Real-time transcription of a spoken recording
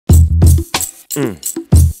Mm.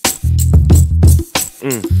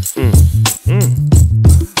 Mm, mm,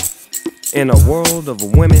 mm. In a world of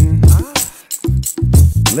women,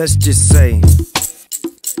 let's just say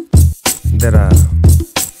that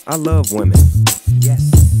I love women. Yes.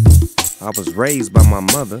 I was raised by my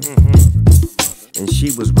mother, and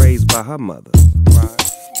she was raised by her mother.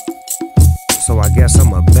 So I guess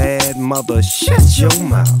I'm a bad mother. Shut your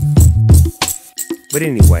mouth. But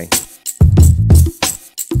anyway,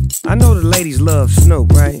 I know the ladies love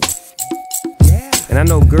Snoop, right? Yeah. And I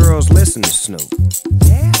know girls listen to Snoop.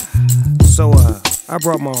 Yeah. So I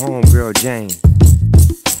brought my homegirl Jane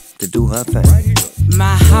to do her thing.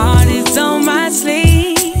 My heart is on my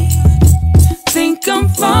sleeve. Think I'm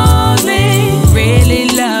falling. Really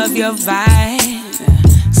love your vibe.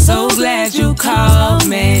 So glad you called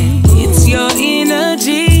me. It's your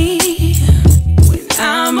energy. When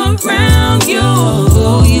I'm around you,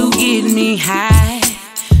 you get me high.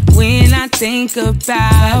 When I think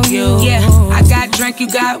about you, yeah, I got drink, you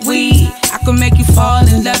got weed. I could make you fall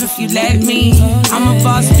in love if you let me. I'm a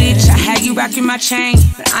boss bitch, I had you rocking my chain,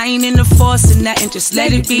 but I ain't into forcing nothing, just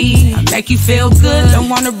let it be. I make you feel good, don't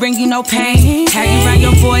wanna bring you no pain. Have you around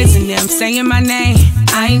your boys and them saying my name.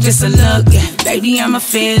 I ain't just a look, yeah, baby, I'm a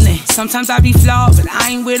feeling. Sometimes I be flawed, but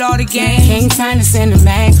I ain't with all the games. Can't find us in the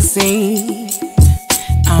magazine.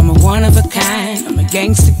 I'm a one of a kind, I'm a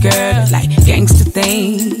gangster girl, like gangster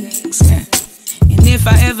things. And if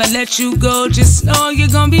I ever let you go, just know you're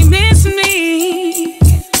gonna be missing me.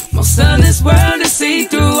 Most of this world is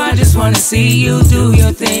see-through, I just wanna see you do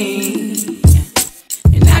your thing.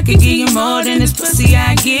 And I can give you more than this pussy,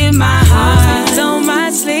 I give my heart on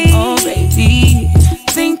my sleeve. Oh baby,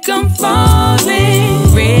 think I'm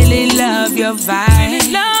falling. Really love your vibe,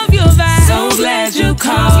 so glad you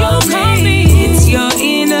called me. It's your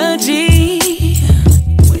energy.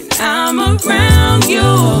 When I'm around you,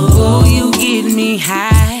 you get me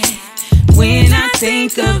high. When I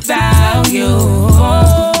think about you,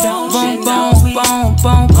 boom, boom, boom, boom, boom,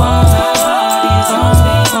 boom, boom,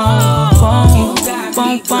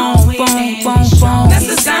 boom, boom, boom. That's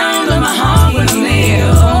the sound of my heart when I'm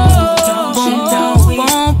there. Boom, boom,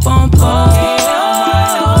 boom, boom, boom.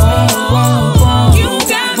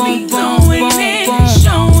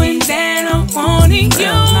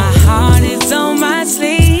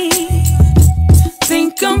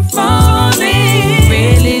 I'm falling.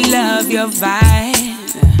 Really love your vibe.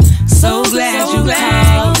 So glad you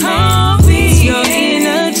called me. It's your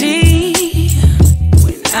energy.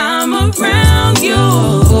 When I'm around you,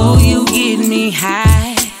 you get me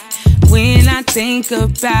high. When I think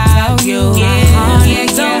about you, my heart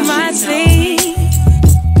is on my sleeve.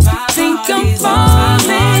 Think I'm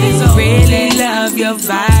falling. Really love your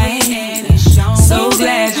vibe. So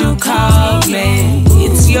glad you called me.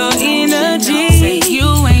 It's your energy.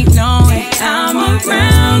 You ain't knowing I'm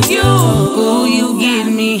around you. You get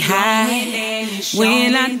me high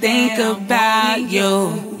when I think about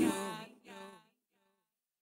you.